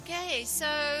Okay, so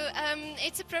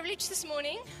it's a privilege this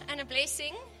morning and a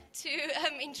blessing to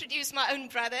introduce my own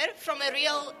brother from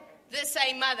the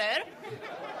same mother.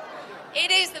 It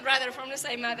is the brother from the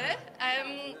same mother,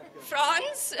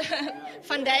 Frans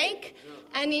van Dijk,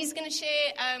 and he's going to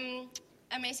share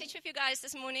a message with you guys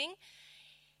this morning.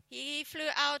 He flew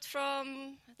out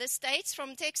from the States,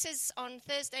 from Texas, on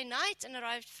Thursday night and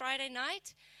arrived Friday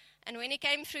night. And when he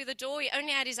came through the door, he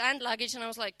only had his hand luggage, and I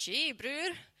was like, gee,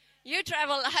 broer, you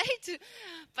travel light.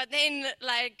 But then,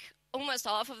 almost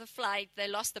half of the flight, they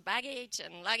lost the baggage,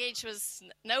 and luggage was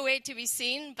nowhere to be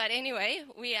seen. But anyway,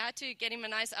 we had to get him a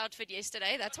nice outfit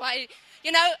yesterday. That's why,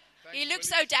 he looked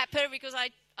so dapper because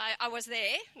I was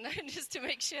there, just to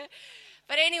make sure.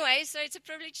 But anyway, so it's a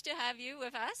privilege to have you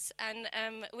with us, and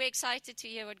we're excited to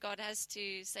hear what God has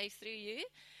to say through you.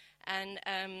 And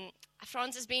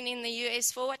Frans has been in the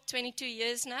US for 22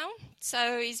 years now,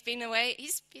 so he's been away.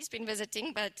 He's been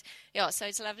visiting, but yeah, so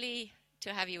it's lovely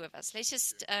to have you with us. Let's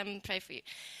just pray for you.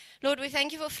 Lord, we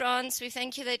thank you for Frans. We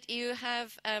thank you that you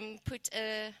have put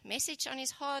a message on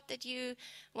his heart that you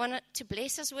want to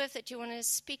bless us with, that you want to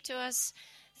speak to us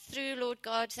through, Lord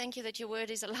God. Thank you that your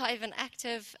word is alive and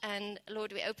active, and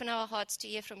Lord, we open our hearts to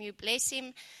hear from you. Bless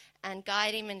him and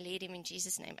guide him and lead him in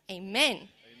Jesus' name. Amen.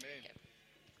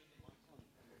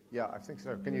 Yeah, I think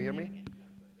so. Can you hear me?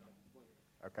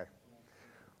 Okay.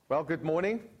 Well, good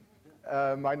morning.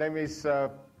 My name is,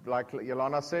 like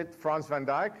Yolanda said, Frans van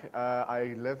Dijk.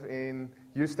 I live in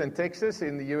Houston, Texas,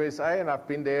 in the USA, and I've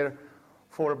been there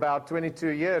for about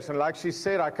 22 years. And like she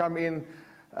said, I come in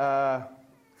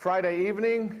Friday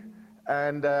evening,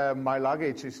 and my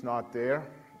luggage is not there.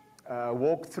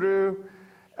 Walk through.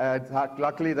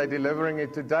 Luckily, they're delivering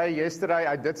it today. Yesterday,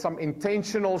 I did some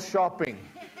intentional shopping.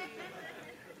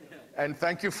 And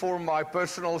thank you for my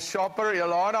personal shopper,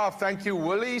 Ilana. Thank you,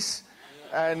 Willys.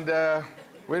 And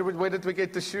where did we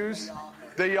get the shoes?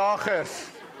 The Jagers.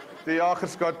 The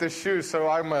Jagers got the shoes.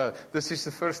 So this is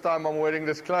the first time I'm wearing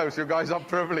this clothes. You guys are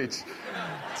privileged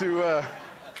to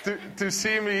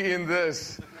see me in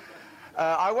this.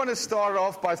 I want to start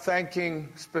off by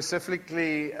thanking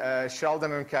specifically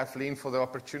Sheldon and Kathleen for the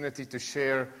opportunity to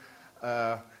share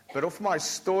a bit of my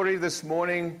story this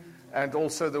morning, and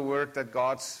also the work that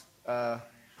God's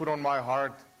put on my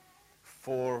heart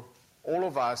for all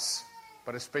of us,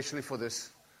 but especially for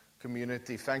this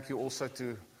community. Thank you also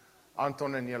to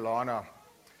Anton and Yelana.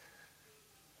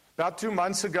 About 2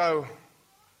 months ago,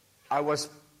 I was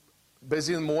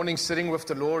busy in the morning sitting with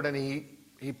the Lord, and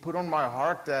He put on my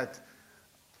heart that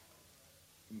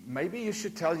maybe you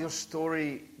should tell your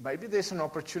story. Maybe there's an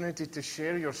opportunity to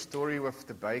share your story with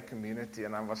the Bay community.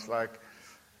 And I was like,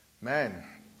 man,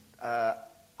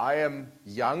 I am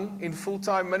young in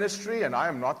full-time ministry, and I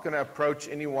am not going to approach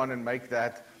anyone and make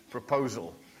that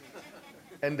proposal.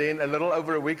 And then a little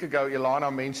over a week ago,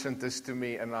 Ilana mentioned this to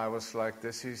me, and I was like,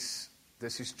 this is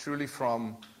truly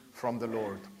from the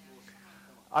Lord.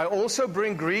 I also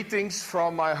bring greetings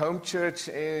from my home church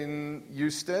in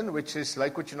Houston, which is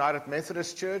Lakewood United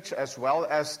Methodist Church, as well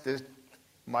as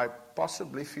my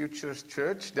possibly future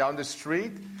church down the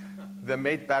street, the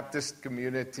Med Baptist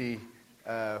community,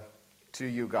 to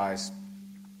you guys.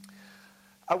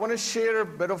 I want to share a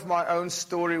bit of my own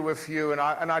story with you, and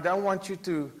I don't want you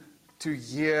to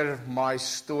hear my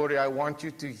story. I want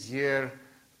you to hear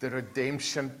the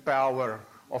redemption power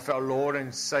of our Lord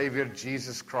and Savior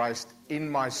Jesus Christ in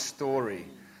my story.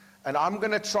 And I'm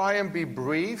going to try and be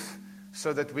brief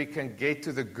so that we can get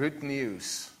to the good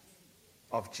news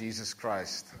of Jesus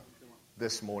Christ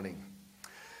this morning.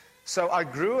 So I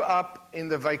grew up in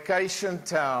the vacation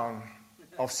town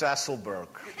of Sasolburg.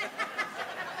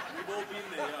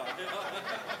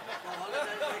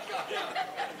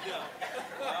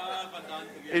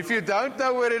 If you don't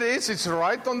know where it is, it's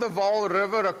right on the Vaal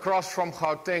River across from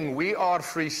Gauteng. We are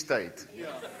Free State.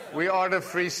 We are the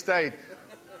Free State.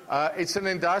 It's an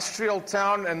industrial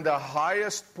town, and the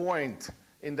highest point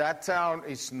in that town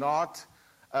is not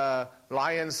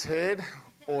Lion's Head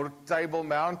or Table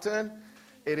Mountain.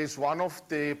 It is one of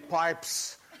the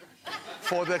pipes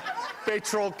for the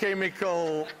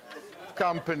petrochemical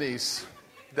companies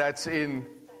that's in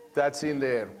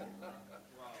there.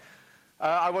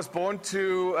 I was born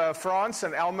to Frans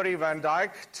and Elmarie van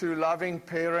Dijk, two loving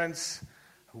parents.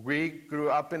 We grew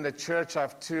up in the church. I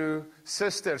have two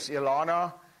sisters,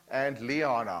 Ilana and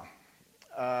Liana.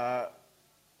 And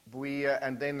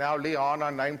then now Liana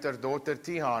named her daughter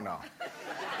Tihana.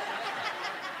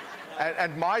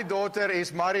 and my daughter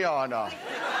is Mariana.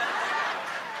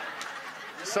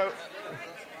 So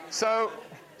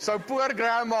poor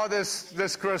grandma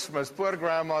this Christmas. Poor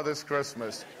grandma this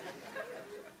Christmas.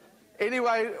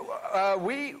 Anyway,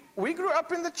 we grew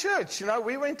up in the church. You know,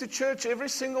 we went to church every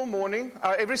single morning,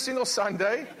 every single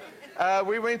Sunday.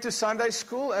 We went to Sunday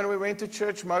school, and we went to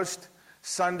church most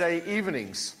Sunday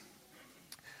evenings.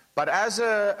 But as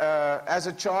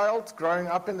a child growing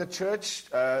up in the church,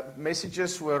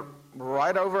 messages were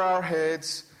right over our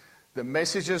heads. The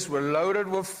messages were loaded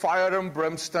with fire and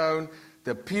brimstone.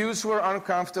 The pews were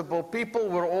uncomfortable. People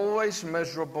were always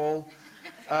miserable.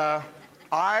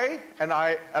 I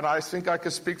think I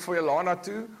can speak for Ilana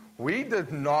too, we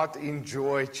did not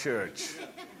enjoy church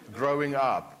growing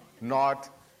up. Not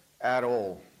at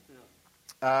all.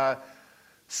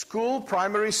 School,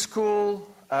 primary school,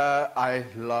 I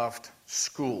loved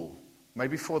school.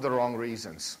 Maybe for the wrong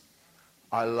reasons.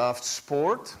 I loved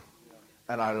sport,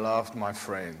 and I loved my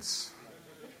friends.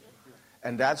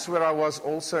 And that's where I was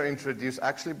also introduced,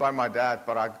 actually by my dad,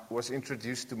 but I was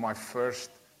introduced to my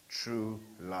first true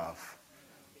love.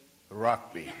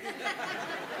 Rugby.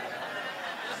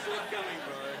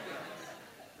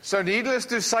 So needless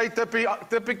to say,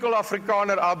 typical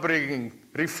Afrikaner upbringing.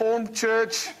 Reformed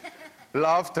church,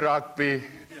 loved rugby.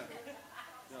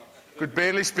 Could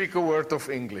barely speak a word of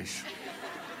English.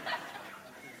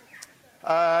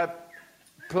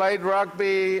 Played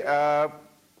rugby,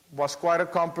 was quite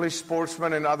accomplished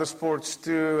sportsman in other sports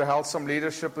too, held some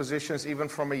leadership positions even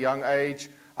from a young age.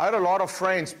 I had a lot of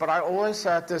friends, but I always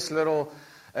had this little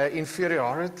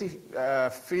inferiority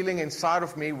feeling inside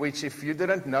of me, which if you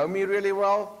didn't know me really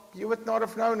well, you would not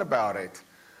have known about it.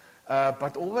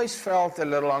 But always felt a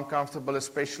little uncomfortable,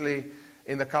 especially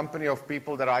in the company of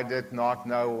people that I did not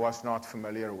know, was not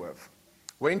familiar with.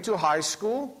 Went to high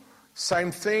school,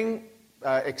 same thing,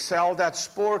 excelled at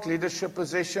sport, leadership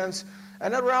positions,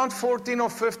 and around 14 or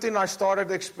 15 I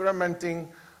started experimenting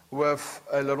with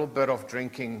a little bit of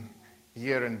drinking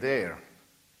here and there.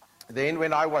 Then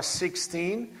when I was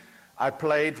 16, I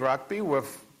played rugby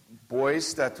with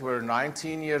boys that were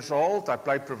 19 years old. I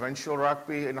played provincial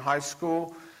rugby in high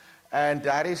school, and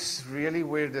that is really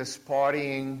where this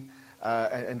partying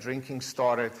and drinking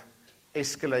started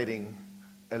escalating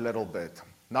a little bit.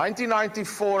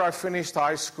 1994, I finished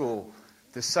high school,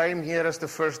 the same year as the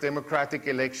first democratic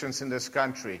elections in this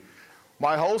country.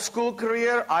 My whole school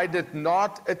career, I did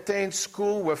not attend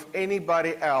school with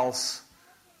anybody else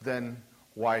than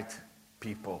white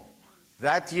people.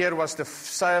 That year was the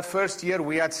first year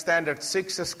we had standard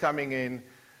sixes coming in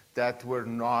that were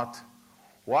not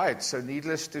white. So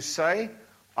needless to say,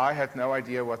 I had no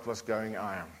idea what was going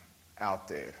on out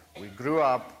there. We grew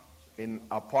up in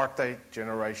apartheid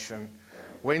generation,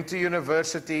 went to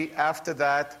university after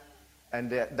that,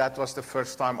 and that was the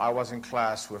first time I was in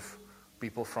class with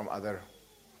people from other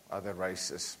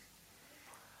races.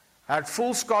 Had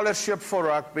full scholarship for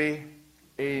rugby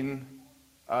in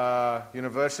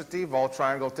university, Vaal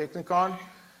Triangle Technikon.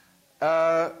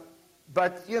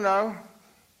 But, you know,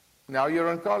 now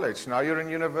you're in college, now you're in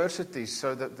university,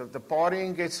 so the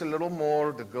partying gets a little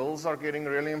more, the girls are getting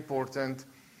really important,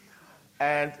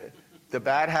 and the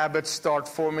bad habits start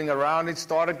forming around it,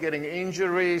 started getting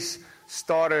injuries,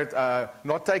 started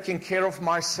not taking care of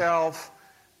myself,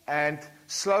 and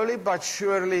slowly but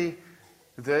surely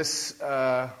this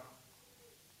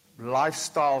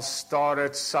lifestyle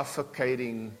started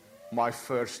suffocating my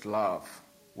first love,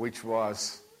 which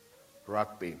was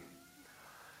rugby.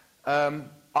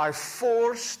 I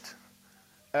forced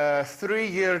a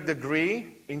 3-year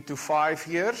degree into 5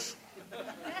 years.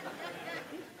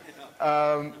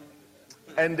 And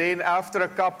then after a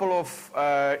couple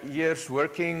of years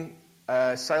working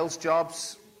sales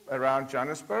jobs around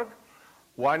Johannesburg,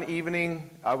 one evening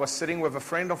I was sitting with a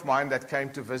friend of mine that came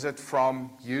to visit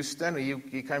from Houston.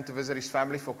 He came to visit his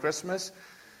family for Christmas.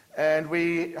 And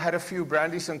we had a few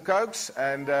brandies and cokes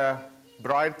and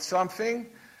bribed something.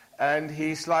 And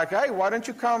he's like, hey, why don't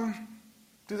you come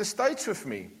to the States with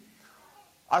me?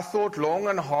 I thought long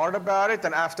and hard about it,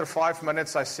 and after 5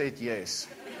 minutes I said yes.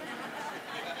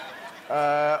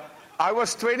 I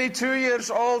was 22 years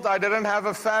old, I didn't have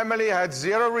a family, I had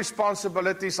zero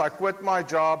responsibilities, I quit my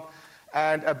job,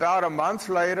 and about a month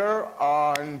later,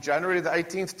 on January the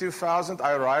 18th, 2000,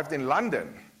 I arrived in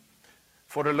London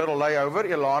for a little layover.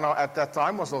 Ilana at that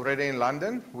time was already in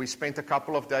London. We spent a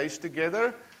couple of days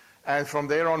together. And from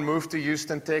there on, moved to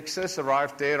Houston, Texas,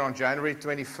 arrived there on January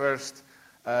 21st,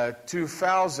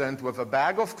 2000, with a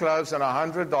bag of clothes and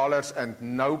 $100 and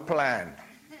no plan.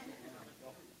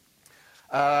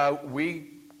 We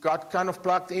got kind of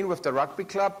plugged in with the rugby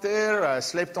club there,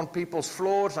 slept on people's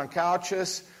floors, on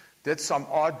couches, did some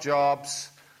odd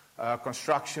jobs,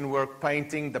 construction work,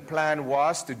 painting. The plan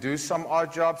was to do some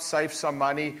odd jobs, save some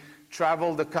money,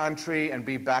 travel the country, and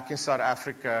be back in South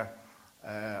Africa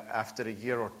after a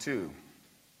year or two.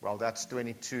 Well, that's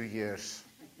 22 years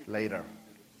later.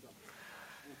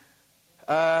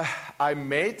 I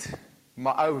met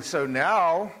so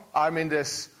now I'm in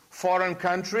this foreign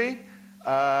country.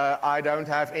 I don't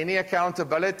have any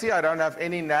accountability. I don't have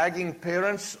any nagging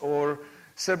parents or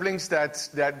siblings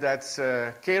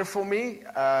that care for me.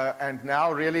 And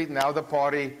now the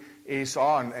party is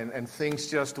on, and things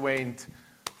just went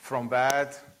from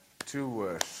bad to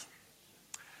worse.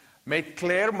 Met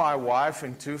Claire, my wife,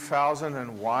 in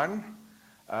 2001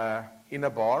 in a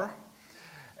bar.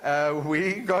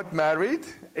 We got married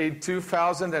in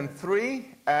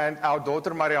 2003, and our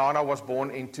daughter Mariana was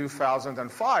born in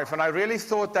 2005. And I really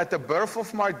thought that the birth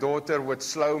of my daughter would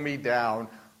slow me down,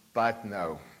 but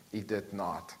no, it did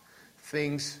not.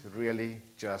 Things really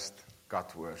just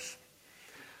got worse.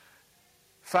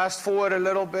 Fast forward a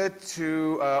little bit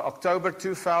to October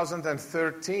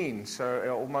 2013,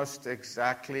 so almost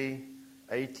exactly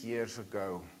 8 years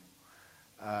ago.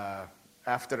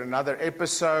 After another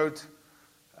episode,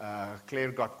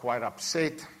 Claire got quite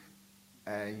upset,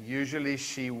 and usually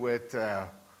she would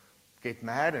get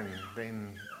mad, and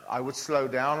then I would slow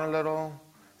down a little,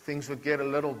 things would get a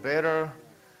little better,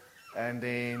 and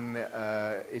then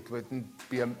it would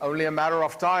be only a matter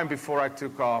of time before I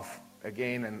took off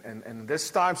again, and this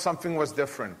time something was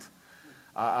different.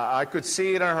 I could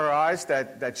see it in her eyes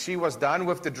that she was done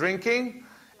with the drinking,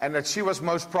 and that she was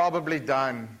most probably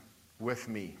done with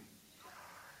me.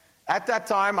 At that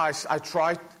time, I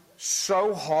tried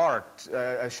so hard.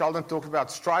 Sheldon talked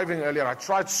about striving earlier. I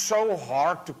tried so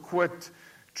hard to quit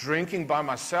drinking by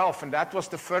myself, and that was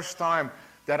the first time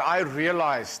that I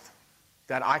realized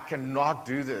that I cannot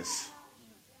do this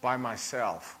by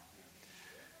myself.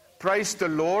 Praise the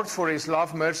Lord for His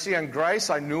love, mercy, and grace.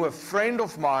 I knew a friend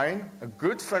of mine, a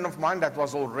good friend of mine that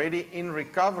was already in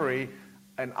recovery,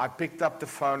 and I picked up the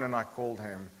phone and I called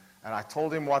him. And I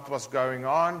told him what was going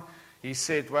on. He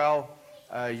said, well,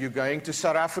 you're going to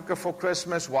South Africa for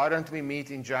Christmas. Why don't we meet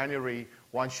in January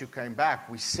once you came back?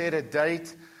 We set a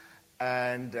date,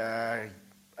 and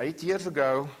 8 years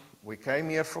ago, we came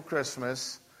here for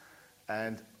Christmas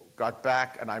and got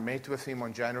back, and I met with him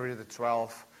on January the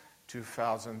 12th,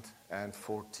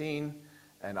 2014,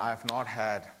 and I have not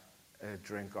had a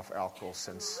drink of alcohol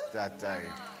since that day.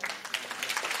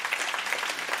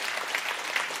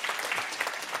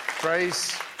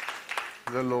 Praise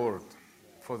the Lord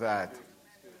for that.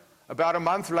 About a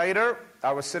month later,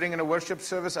 I was sitting in a worship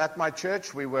service at my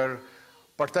church. We were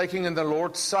partaking in the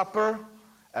Lord's Supper,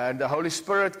 and the Holy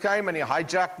Spirit came and He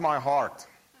hijacked my heart.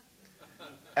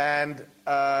 And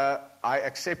I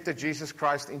accepted Jesus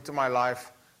Christ into my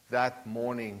life that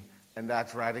morning, and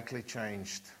that radically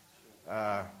changed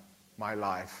my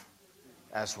life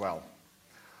as well.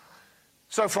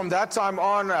 So from that time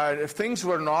on, things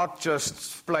were not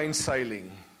just plain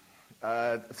sailing.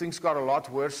 Things got a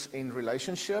lot worse in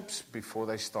relationships before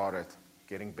they started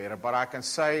getting better. But I can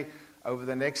say over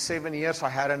the next 7 years, I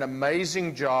had an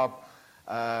amazing job,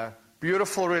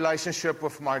 beautiful relationship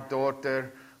with my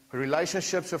daughter,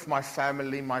 relationships with my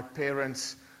family, my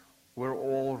parents were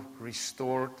all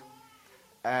restored.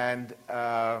 And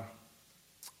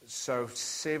so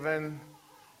seven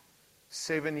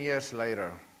years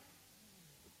later,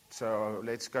 so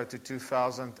let's go to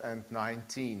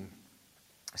 2019.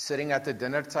 Sitting at the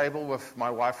dinner table with my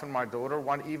wife and my daughter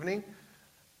one evening,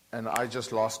 and I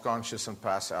just lost conscious and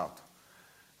passed out.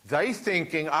 They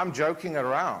thinking I'm joking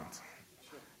around.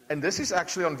 And this is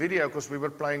actually on video because we were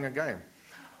playing a game.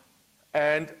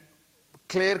 And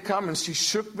Claire came and she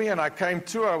shook me, and I came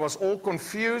to her. I was all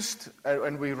confused,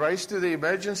 and we raced to the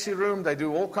emergency room. They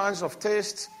do all kinds of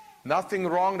tests. Nothing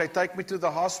wrong. They take me to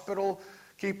the hospital,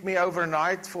 keep me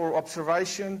overnight for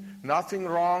observation. Nothing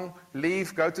wrong.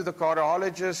 Leave, go to the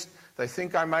cardiologist. They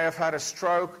think I may have had a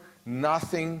stroke.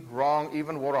 Nothing wrong.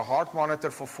 Even wore a heart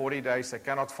monitor for 40 days. They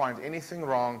cannot find anything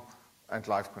wrong, and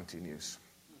life continues.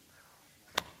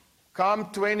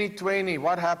 Come 2020,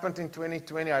 what happened in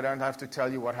 2020? I don't have to tell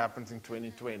you what happened in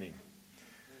 2020.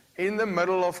 In the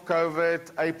middle of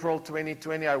COVID, April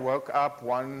 2020, I woke up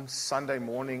one Sunday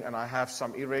morning and I have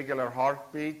some irregular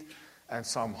heartbeat and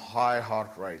some high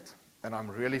heart rate. And I'm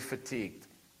really fatigued.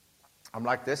 I'm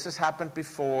like, this has happened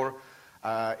before.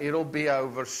 It'll be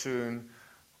over soon.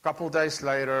 A couple days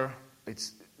later,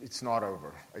 it's not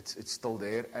over. It's still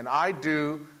there. And I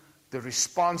do the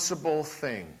responsible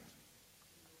thing.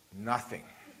 Nothing.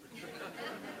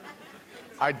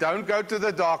 I don't go to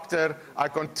the doctor. I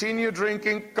continue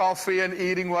drinking coffee and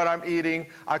eating what I'm eating.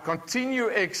 I continue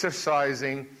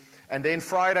exercising. And then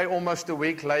Friday, almost a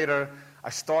week later,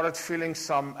 I started feeling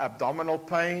some abdominal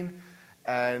pain.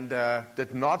 and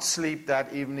did not sleep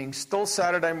that evening. Still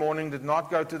Saturday morning, did not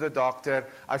go to the doctor.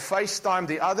 I FaceTimed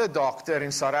the other doctor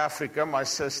in South Africa, my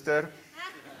sister.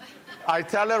 I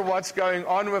tell her what's going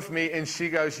on with me, and she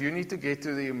goes, "You need to get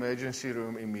to the emergency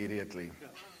room immediately."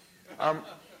 I'm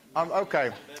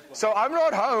okay. So I'm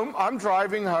not home. I'm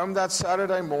driving home that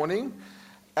Saturday morning,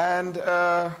 and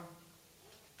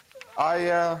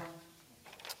I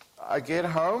get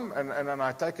home, and then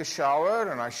I take a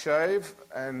shower, and I shave,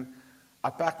 and I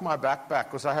pack my backpack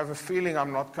because I have a feeling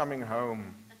I'm not coming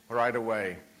home right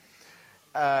away.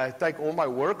 Take all my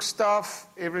work stuff,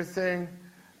 everything.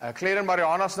 Claire and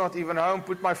Mariana's not even home.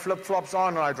 Put my flip-flops on,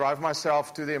 and I drive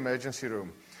myself to the emergency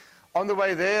room. On the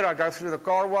way there, I go through the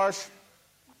car wash.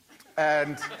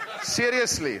 And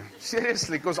seriously,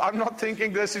 because I'm not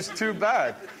thinking this is too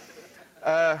bad.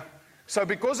 So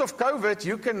because of COVID,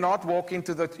 you cannot walk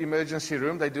into the emergency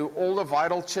room. They do all the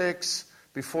vital checks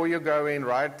before you go in,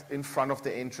 right in front of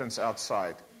the entrance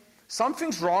outside.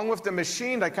 Something's wrong with the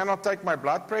machine. They cannot take my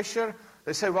blood pressure.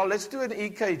 They say, well, let's do an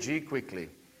EKG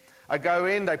quickly. I go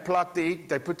in, they put the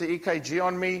EKG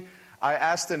on me. I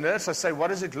ask the nurse, I say, what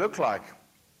does it look like?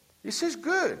 He says,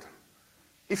 good.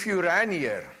 If you ran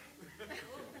here.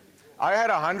 I had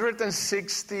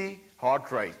 160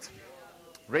 heart rate,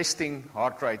 resting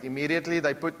heart rate. Immediately,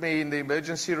 they put me in the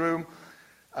emergency room.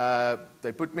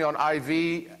 They put me on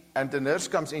IV, and the nurse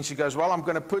comes in. She goes, well, I'm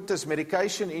going to put this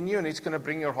medication in you, and it's going to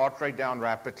bring your heart rate down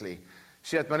rapidly.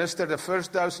 She administered the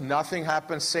first dose. Nothing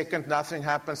happens. Second, nothing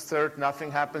happens. Third, nothing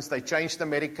happens. They change the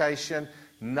medication.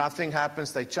 Nothing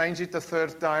happens. They change it the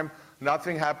third time.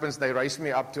 Nothing happens. They raise me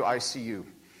up to ICU.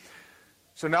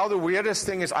 So now the weirdest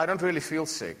thing is I don't really feel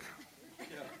sick.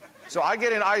 So I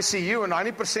get in ICU, and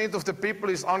 90% of the people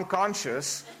is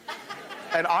unconscious.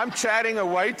 And I'm chatting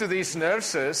away to these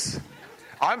nurses.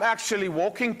 I'm actually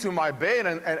walking to my bed,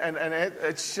 and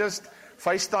it's just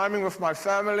FaceTiming with my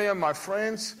family and my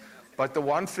friends. But the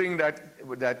one thing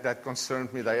that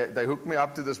concerned me, they hooked me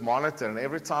up to this monitor, and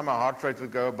every time my heart rate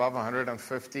would go above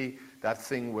 150, that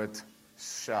thing would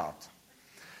shout.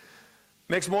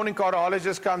 Next morning,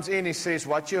 cardiologist comes in. He says,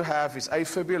 what you have is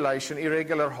afibrillation,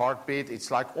 irregular heartbeat. It's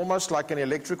almost like an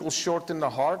electrical short in the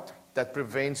heart that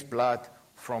prevents blood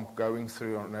from going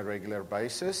through on a regular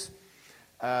basis.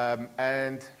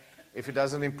 And if it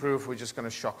doesn't improve, we're just going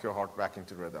to shock your heart back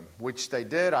into rhythm, which they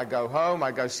did. I go home.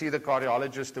 I go see the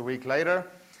cardiologist a week later,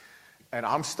 and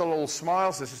I'm still all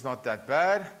smiles. This is not that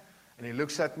bad. And he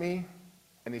looks at me,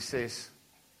 and he says,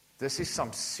 this is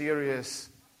some serious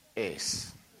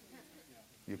S.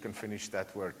 You can finish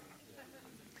that word.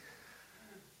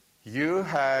 You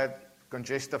had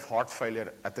congestive heart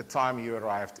failure at the time you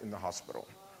arrived in the hospital.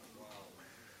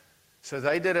 So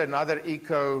they did another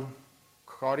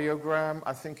echocardiogram,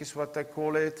 I think is what they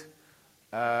call it.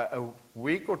 A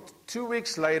week or 2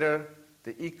 weeks later,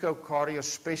 the echocardio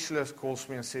specialist calls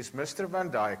me and says, Mr. Van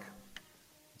Dyk,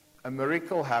 a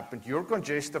miracle happened. Your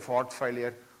congestive heart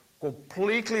failure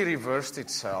completely reversed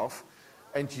itself,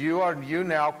 and you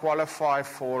now qualify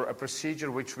for a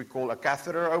procedure which we call a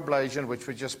catheter ablation, which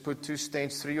we just put 2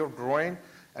 stents through your groin,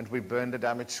 and we burn the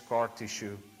damaged scar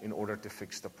tissue in order to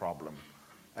fix the problem.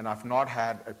 And I've not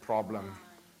had a problem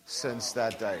since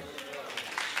that day.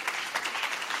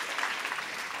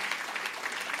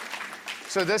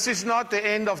 So this is not the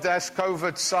end of this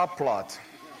COVID subplot.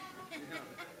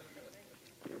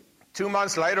 2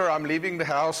 months later, I'm leaving the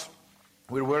house.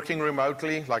 We're working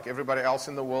remotely like everybody else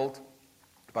in the world.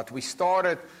 But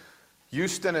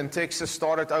Houston and Texas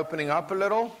started opening up a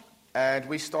little, and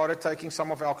we started taking some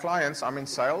of our clients, I'm in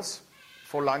sales,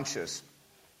 for lunches.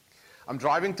 I'm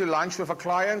driving to lunch with a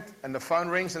client, and the phone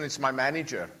rings, and it's my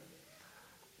manager.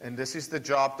 And this is the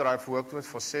job that I've worked with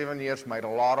for 7 years, made a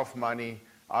lot of money.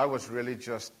 I was really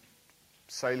just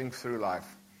sailing through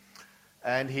life.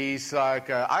 And he's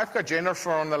like, I've got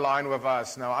Jennifer on the line with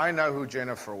us. Now, I know who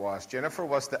Jennifer was. Jennifer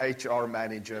was the HR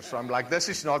manager. So I'm like, this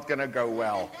is not going to go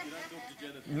well.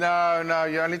 No,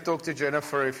 you only talk to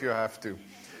Jennifer if you have to.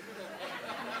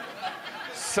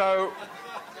 So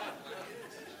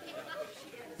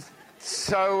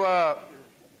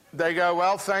they go,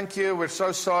 well, thank you. We're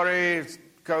so sorry. It's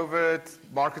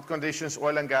COVID, market conditions,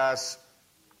 oil and gas.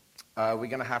 We're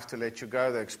going to have to let you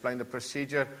go. They explain the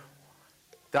procedure.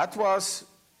 That was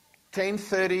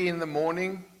 10:30 in the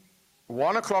morning.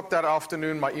 1 o'clock that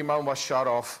afternoon, my email was shut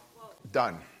off.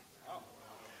 Done.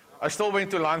 I still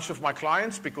went to lunch with my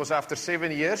clients because after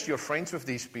 7 years, you're friends with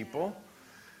these people.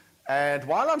 And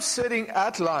while I'm sitting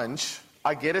at lunch,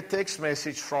 I get a text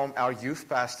message from our youth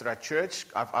pastor at church.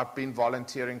 I've been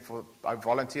I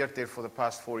volunteered there for the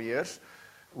past 4 years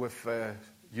with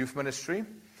youth ministry.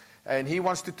 And he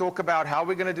wants to talk about how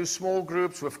we're going to do small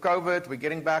groups with COVID. We're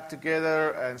getting back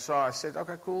together. And so I said,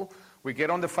 okay, cool. We get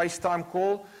on the FaceTime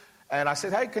call. And I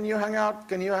said, hey, can you hang out?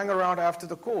 Can you hang around after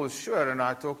the call? Sure. And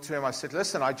I talked to him. I said,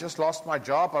 listen, I just lost my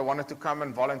job. I wanted to come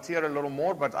and volunteer a little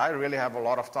more, but I really have a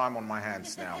lot of time on my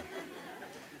hands now.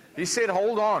 He said,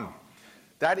 hold on.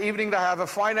 That evening, they have a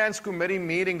finance committee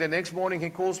meeting. The next morning, he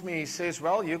calls me. He says,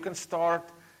 well, you can start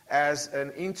as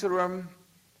an interim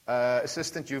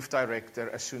assistant youth director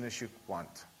as soon as you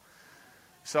want.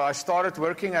 So I started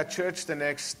working at church the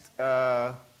next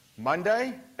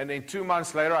Monday, and then 2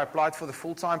 months later, I applied for the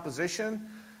full-time position,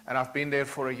 and I've been there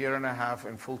for 1.5 years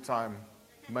in full-time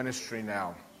ministry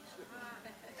now.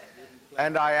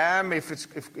 And I am,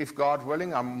 if God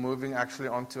willing, I'm moving actually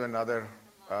on to another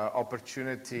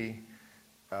opportunity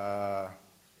at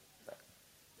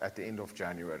the end of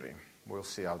January. We'll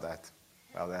see how that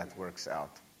works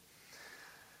out.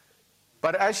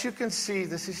 But as you can see,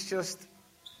 this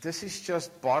is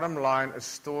just bottom line a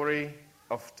story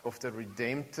of the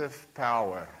redemptive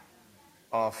power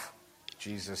of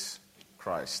Jesus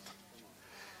Christ.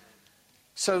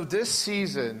 So this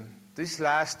season, these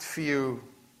last few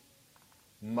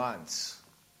months,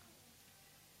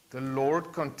 the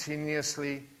Lord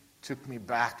continuously took me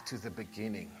back to the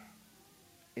beginning.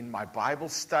 In my Bible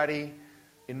study,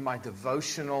 in my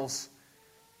devotionals,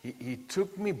 He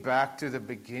took me back to the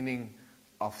beginning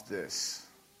of this,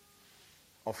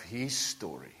 of His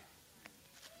story.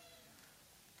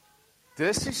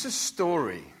 This is a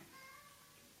story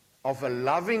of a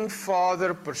loving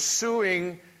father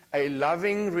pursuing a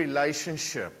loving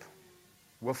relationship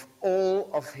with all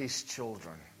of his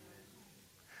children.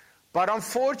 But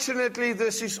unfortunately,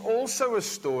 this is also a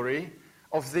story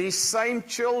of these same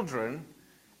children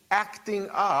acting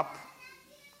up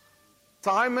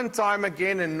time and time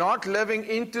again and not living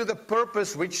into the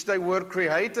purpose which they were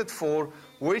created for,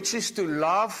 which is to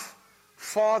love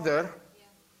Father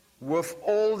with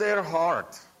all their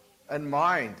heart and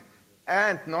mind.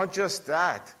 And not just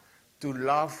that, to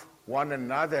love one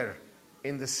another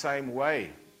in the same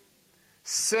way.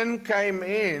 Sin came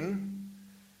in,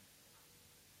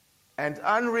 and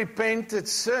unrepented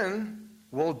sin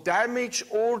will damage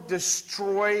or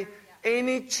destroy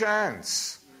any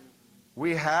chance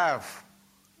we have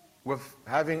with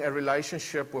having a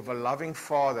relationship with a loving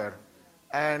Father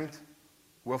and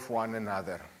with one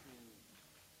another.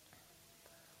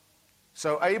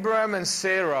 So Abraham and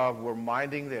Sarah were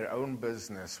minding their own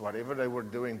business, whatever they were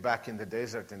doing back in the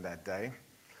desert in that day.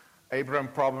 Abraham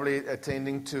probably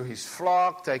attending to his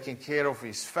flock, taking care of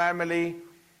his family,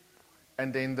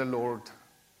 and then the Lord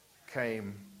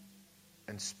came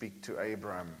and spoke to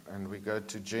Abraham. And we go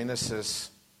to Genesis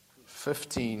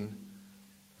 15,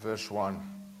 verse 1.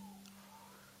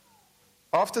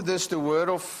 After this, the word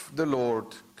of the Lord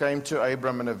came to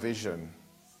Abram in a vision.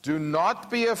 Do not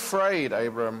be afraid,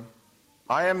 Abram.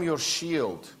 I am your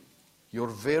shield, your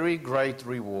very great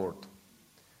reward.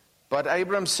 But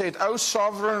Abram said, O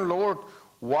sovereign Lord,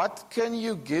 what can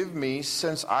you give me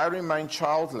since I remain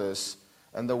childless,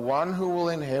 and the one who will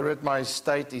inherit my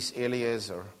estate is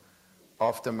Eliezer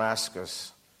of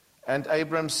Damascus? And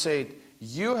Abram said,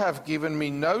 you have given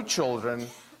me no children,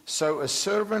 so a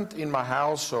servant in my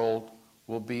household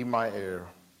will be my heir.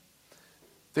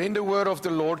 Then the word of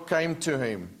the Lord came to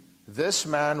him. This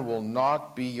man will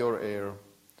not be your heir,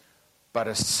 but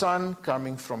a son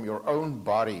coming from your own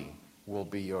body will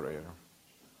be your heir.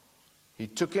 He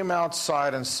took him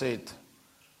outside and said,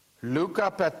 look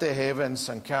up at the heavens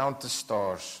and count the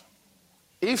stars,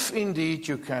 if indeed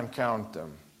you can count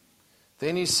them.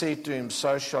 Then he said to him,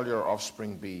 so shall your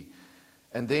offspring be.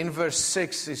 And then verse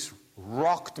 6 is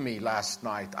rocked me last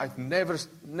night. I've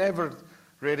never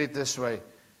read it this way.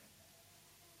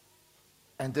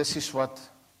 And this is what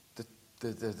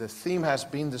the theme has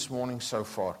been this morning so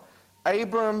far.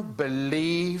 Abram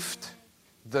believed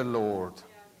the Lord,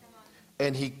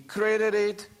 and he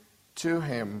credited to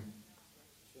him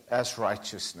as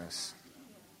righteousness.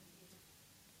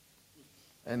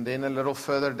 And then a little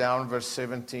further down, verse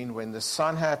 17, when the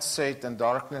sun had set and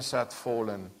darkness had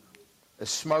fallen, a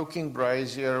smoking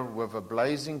brazier with a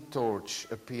blazing torch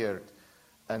appeared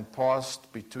and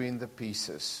passed between the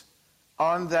pieces.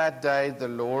 On that day, the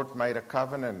Lord made a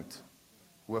covenant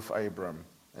with Abram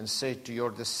and said, to your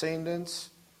descendants,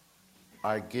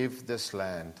 I give this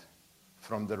land,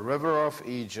 from the river of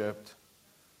Egypt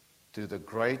to the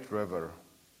great river,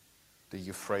 the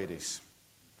Euphrates.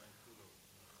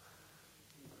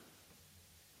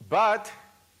 But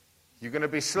you're going to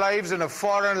be slaves in a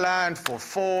foreign land for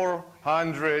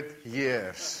 400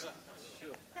 years.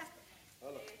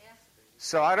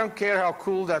 So I don't care how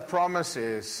cool that promise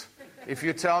is. If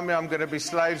you tell me I'm going to be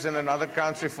slaves in another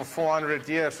country for 400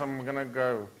 years, I'm going to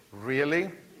go,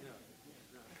 really?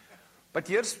 But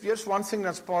here's one thing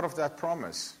that's part of that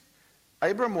promise.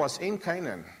 Abram was in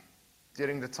Canaan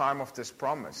during the time of this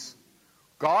promise.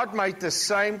 God made the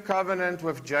same covenant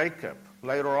with Jacob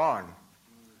later on.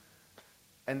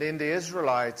 And then the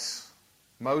Israelites,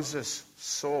 Moses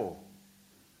saw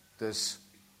this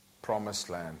promised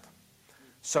land.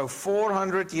 So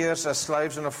 400 years as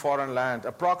slaves in a foreign land.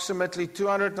 Approximately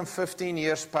 215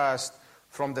 years passed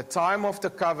from the time of the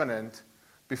covenant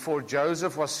before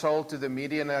Joseph was sold to the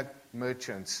Midianite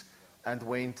merchants and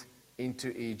went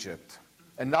into Egypt.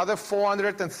 Another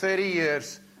 430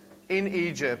 years in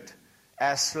Egypt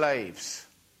as slaves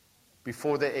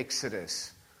before the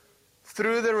Exodus.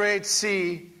 Through the Red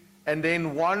Sea and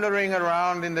then wandering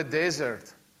around in the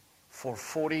desert for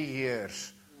 40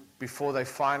 years before they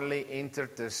finally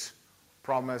entered this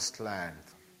promised land.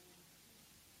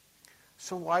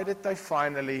 So why did they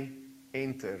finally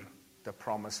enter the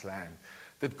promised land?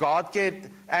 Did God get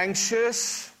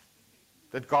anxious?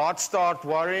 Did God start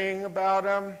worrying about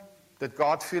them? Did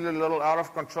God feel a little out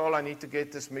of control? I need to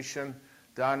get this mission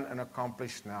done and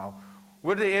accomplished now.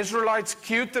 Were the Israelites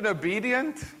cute and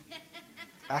obedient?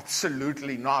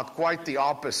 Absolutely not. Quite the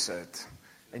opposite.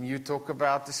 And you talk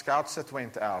about the scouts that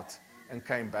went out and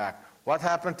came back. What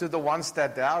happened to the ones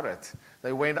that doubted?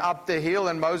 They went up the hill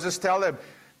and Moses told them,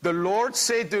 the Lord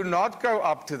said, do not go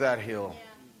up to that hill.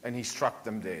 And he struck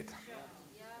them dead.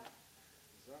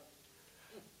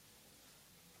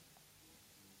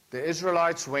 The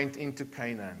Israelites went into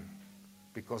Canaan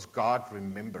because God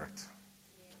remembered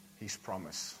his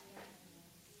promise.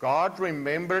 God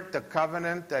remembered the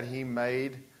covenant that he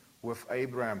made with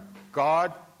Abraham.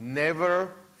 God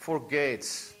never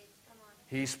forgets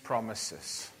his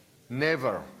promises.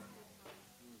 Never.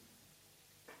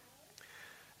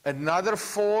 Another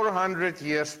 400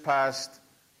 years passed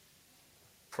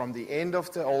from the end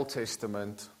of the Old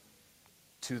Testament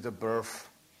to the birth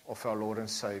of our Lord and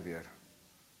Savior,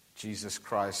 Jesus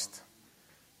Christ.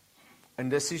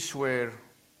 And this is where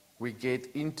we get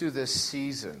into the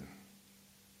season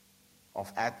of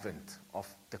Advent,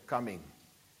 of the coming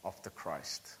of the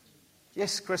Christ.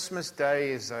 Yes, Christmas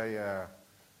Day is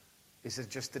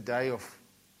just a day of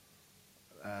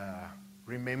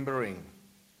remembering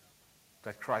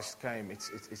that Christ came.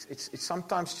 It's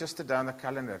sometimes just a day on the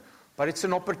calendar, but it's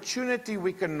an opportunity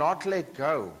we cannot let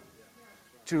go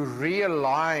to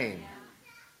realign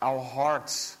our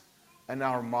hearts and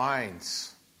our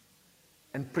minds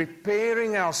and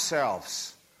preparing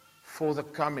ourselves for the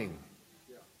coming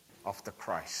of the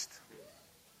Christ.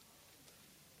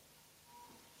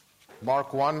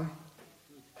 Mark 1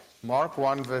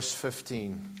 verse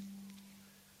 15.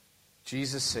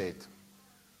 Jesus said,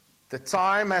 the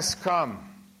time has come.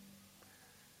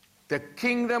 The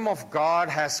kingdom of God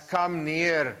has come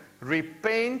near.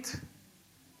 Repent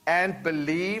and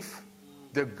believe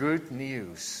the good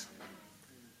news.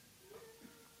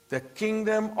 The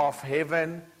kingdom of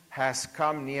heaven has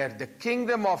come near. The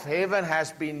kingdom of heaven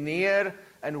has been near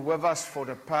and with us for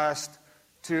the past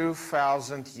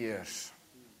 2,000 years.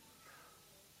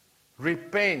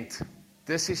 Repent.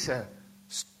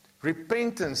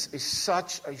 Repentance is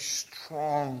such a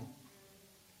strong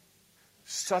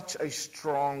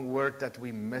word that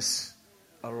we miss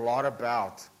a lot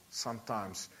about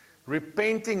sometimes.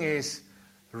 Repenting is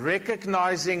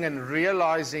recognizing and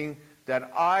realizing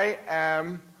that I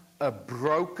am a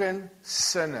broken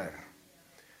sinner.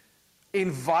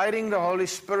 Inviting the Holy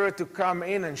Spirit to come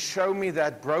in and show me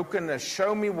that brokenness,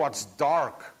 show me what's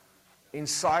dark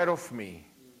inside of me.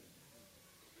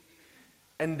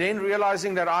 And then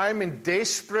realizing that I'm in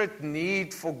desperate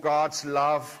need for God's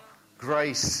love,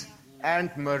 grace,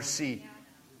 and mercy.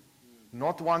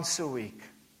 Not once a week.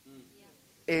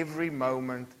 Every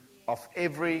moment of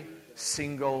every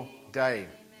single day.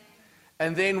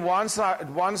 And then once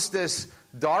this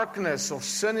darkness or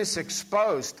sin is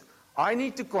exposed, I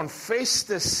need to confess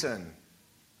this sin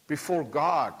before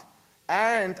God.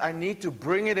 And I need to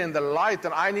bring it in the light,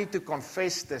 and I need to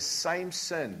confess the same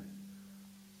sin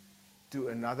to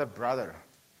another brother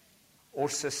or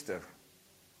sister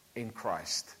in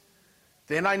Christ.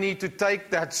 Then I need to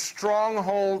take that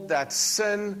stronghold, that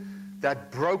sin,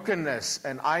 that brokenness,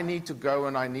 and I need to go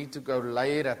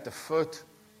lay it at the foot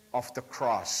of the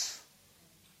cross.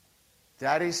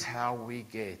 That is how we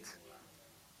get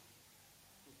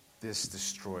this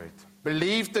destroyed.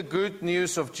 Believe the good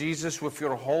news of Jesus with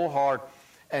your whole heart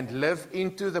and live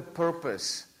into the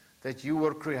purpose that you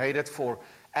were created for,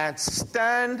 and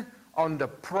stand on the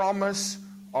promise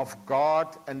of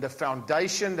God and the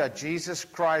foundation that Jesus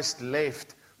Christ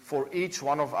left for each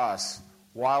one of us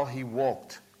while he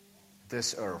walked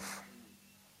this earth.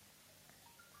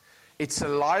 It's a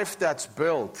life that's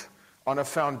built on a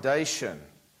foundation,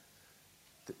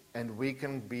 and we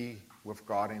can be with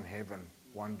God in heaven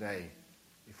one day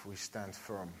if we stand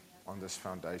firm on this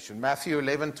foundation. Matthew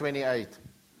 11:28.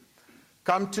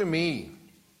 Come to me,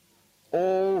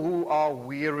 all who are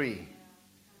weary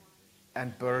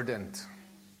and burdened,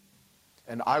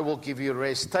 and I will give you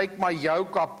rest. Take my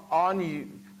yoke up on you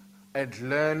and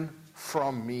learn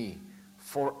from me,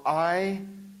 for I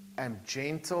am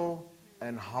gentle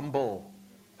and humble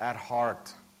at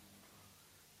heart,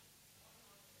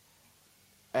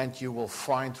 and you will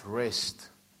find rest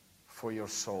for your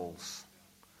souls.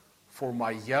 For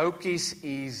my yoke is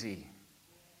easy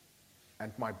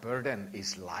and my burden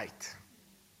is light.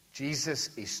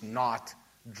 Jesus is not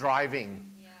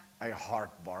driving a hard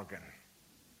bargain.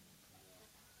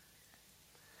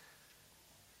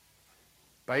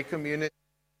 By community,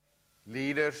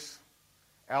 leaders,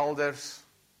 elders,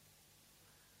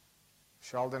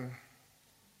 Sheldon,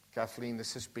 Kathleen,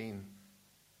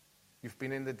 you've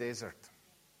been in the desert.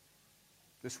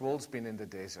 This world's been in the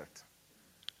desert.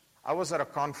 I was at a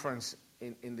conference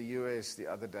in the US the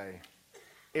other day.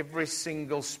 Every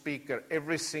single speaker,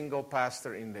 every single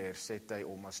pastor in there said they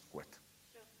almost quit.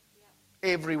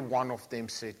 Every one of them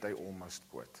said they almost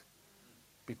quit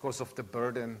because of the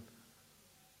burden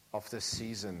of the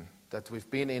season that we've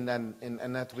been in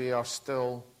and that we are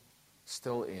still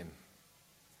in.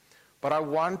 But I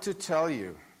want to tell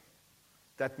you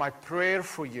that my prayer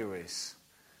for you is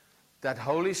that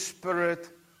Holy Spirit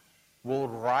will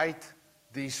write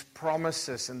these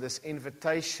promises and this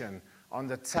invitation on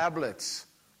the tablets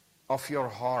of your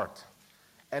heart,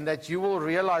 and that you will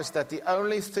realize that the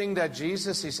only thing that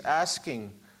Jesus is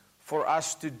asking for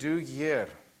us to do here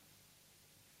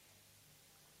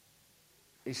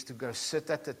is to go sit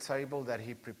at the table that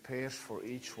he prepares for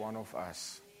each one of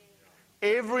us.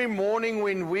 Every morning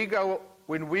when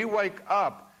we wake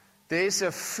up, there's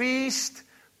a feast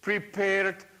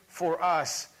prepared for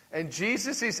us. And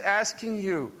Jesus is asking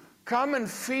you, come and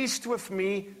feast with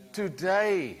me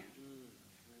today.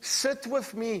 Sit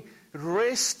with me,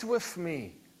 rest with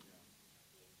me.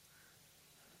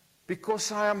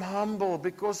 Because I am humble,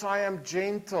 because I am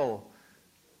gentle,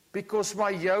 because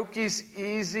my yoke is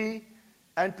easy,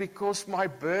 and because my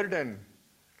burden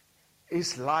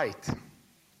is light.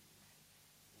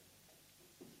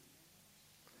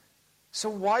 So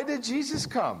why did Jesus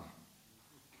come?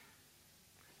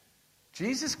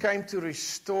 Jesus came to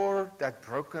restore that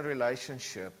broken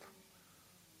relationship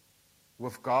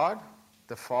with God,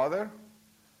 the Father,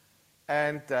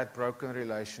 and that broken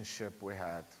relationship we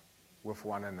had with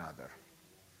one another.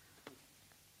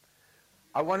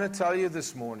 I want to tell you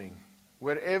this morning,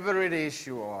 wherever it is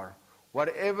you are,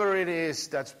 whatever it is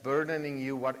that's burdening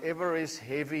you, whatever is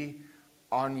heavy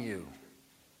on you,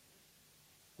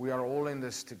 we are all in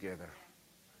this together.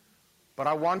 But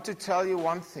I want to tell you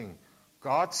one thing.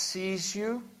 God sees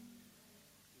you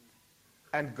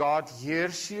and God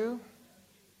hears you.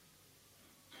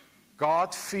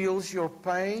 God feels your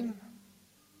pain.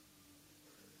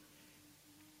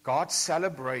 God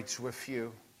celebrates with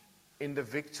you in the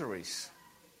victories.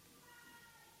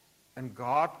 And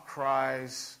God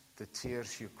cries the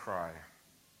tears you cry.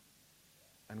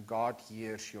 And God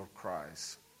hears your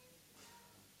cries.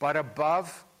 But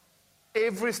above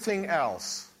everything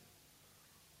else,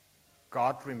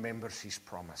 God remembers his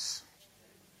promise.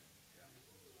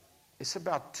 It's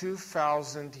about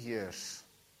 2,000 years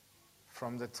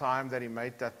from the time that he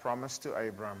made that promise to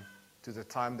Abraham to the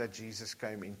time that Jesus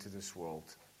came into this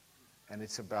world. And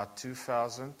it's about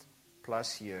 2,000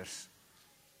 plus years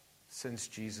since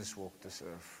Jesus walked this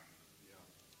earth.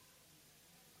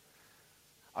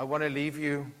 I want to leave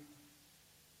you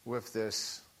with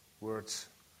these words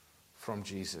from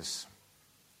Jesus.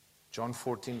 John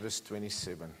 14, verse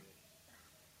 27.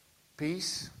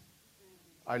 Peace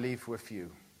I leave with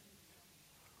you.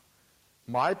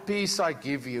 My peace I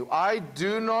give you. I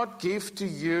do not give to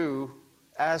you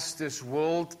as this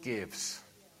world gives.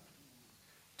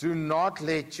 Do not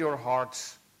let your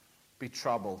hearts be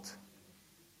troubled.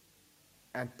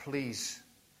 And please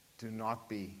do not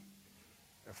be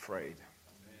afraid.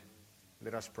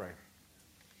 Let us pray.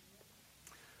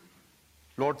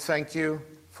 Lord, thank you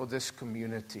for this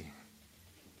community.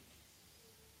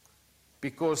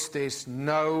 Because there's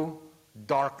no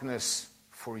darkness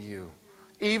for you.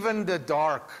 Even the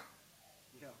dark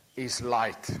is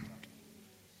light.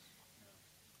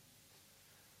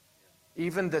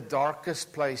 Even the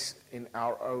darkest place in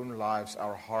our own lives,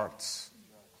 our hearts,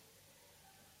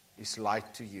 is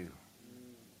light to you.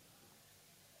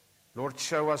 Lord,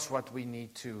 show us what we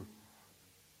need to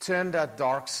turn that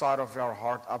dark side of our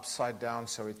heart upside down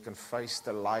so it can face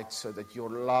the light, so that your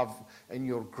love and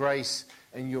your grace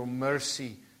and your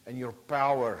mercy and your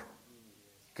power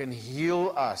can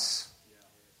heal us,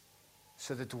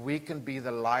 so that we can be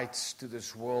the lights to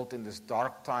this world in this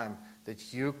dark time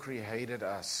that you created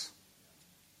us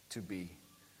to be.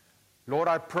 Lord,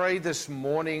 I pray this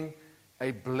morning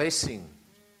a blessing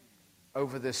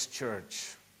over this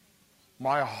church.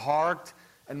 My heart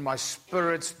and my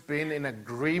spirit's been in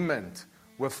agreement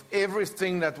with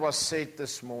everything that was said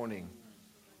this morning.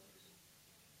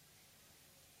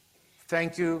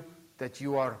 Thank you that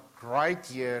you are right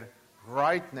here,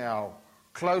 right now,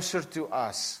 closer to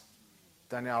us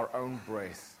than our own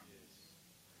breath.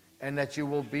 And that you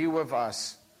will be with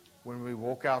us when we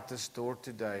walk out this door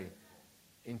today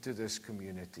into this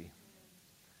community.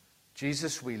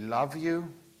 Jesus, we love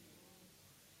you.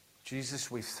 Jesus,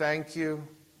 we thank you.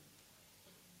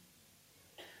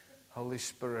 Holy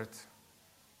Spirit,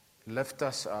 lift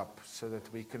us up so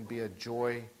that we can be a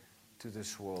joy to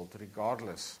this world,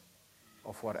 regardless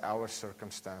of what our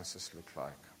circumstances look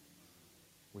like.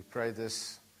 We pray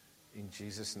this in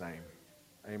Jesus' name.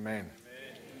 Amen.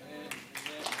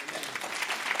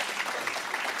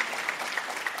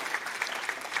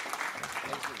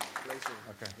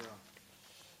 Okay.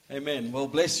 Amen. Well,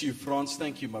 bless you, Frans.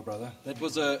 Thank you, my brother. That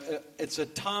was it's a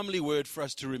timely word for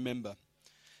us to remember.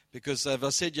 Because as I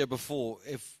said here before,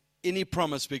 if any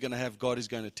promise we're going to have, God is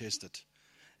going to test it.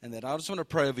 And that I just want to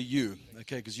pray over you,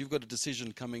 okay, because you've got a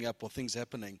decision coming up or things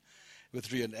happening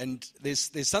with you. And there's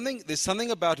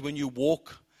something about when you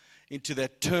walk into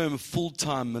that term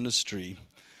full-time ministry,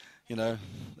 you know,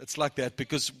 it's like that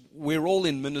because we're all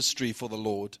in ministry for the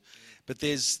Lord. But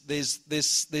there's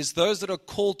those that are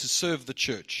called to serve the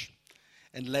church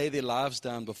and lay their lives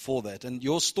down before that. And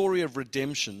your story of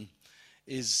redemption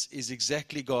is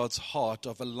exactly God's heart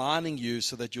of aligning you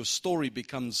so that your story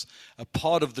becomes a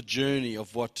part of the journey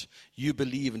of what you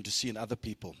believe and to see in other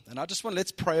people. And I just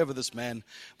let's pray over this man,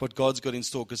 what God's got in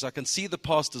store, because I can see the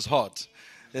pastor's heart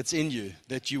that's in you,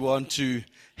 that you want to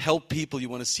help people, you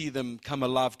want to see them come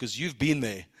alive because you've been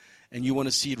there. And you want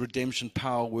to see redemption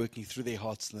power working through their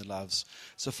hearts and their lives.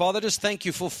 So, Father, just thank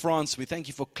you for Frans. We thank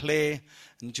you for Claire.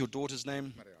 And your daughter's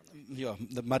name? Mariana.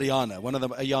 Yeah, Mariana, one of the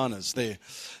Ayanas there.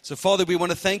 So, Father, we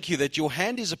want to thank you that your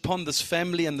hand is upon this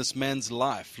family and this man's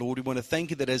life. Lord, we want to thank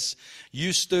you that as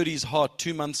you stirred his heart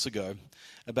 2 months ago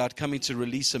about coming to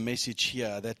release a message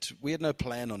here, that we had no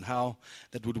plan on how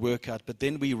that would work out. But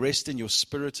then we rest in your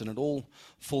spirit and it all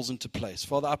falls into place.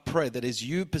 Father, I pray that as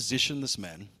you position this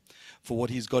man for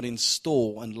what he's got in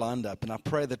store and lined up. And I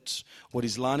pray that what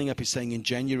he's lining up, he's saying in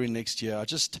January next year,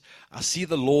 I see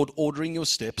the Lord ordering your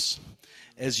steps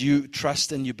as you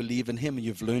trust and you believe in him and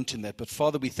you've learned in that. But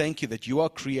Father, we thank you that you are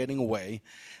creating a way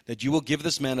that you will give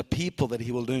this man a people that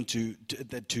he will learn to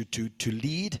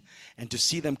lead and to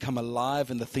see them come alive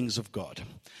in the things of God.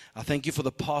 I thank you for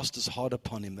the pastor's heart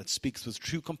upon him that speaks with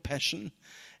true compassion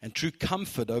and true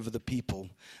comfort over the people,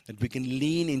 that we can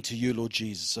lean into you, Lord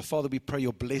Jesus. So, Father, we pray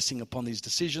your blessing upon these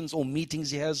decisions, all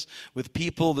meetings he has with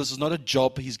people. This is not a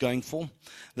job he's going for.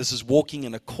 This is walking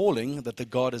in a calling that the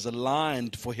God has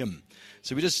aligned for him.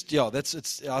 So we just,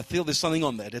 I feel there's something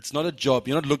on that. It's not a job.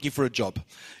 You're not looking for a job.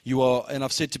 You are, and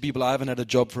I've said to people, I haven't had a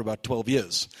job for about 12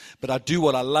 years, but I do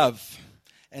what I love.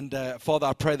 And Father,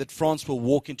 I pray that Frans will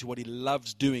walk into what he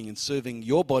loves doing and serving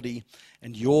your body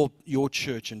and your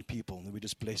church and people. And we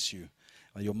just bless you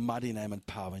in your mighty name and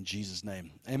power in Jesus'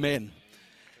 name. Amen.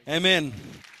 Amen.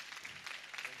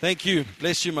 Thank you.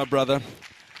 Bless you, my brother.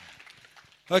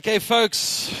 Okay,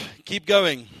 folks, keep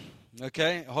going.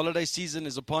 Okay, holiday season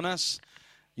is upon us.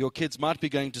 Your kids might be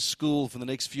going to school for the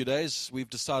next few days. We've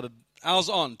decided ours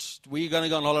aren't. We're going to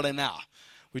go on holiday now.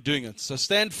 We're doing it. So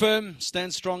stand firm,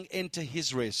 stand strong, enter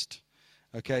his rest,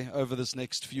 okay, over this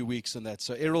next few weeks and that.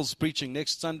 So Errol's preaching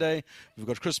next Sunday. We've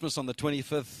got Christmas on the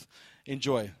 25th.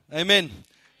 Enjoy. Amen.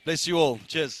 Bless you all.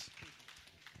 Cheers.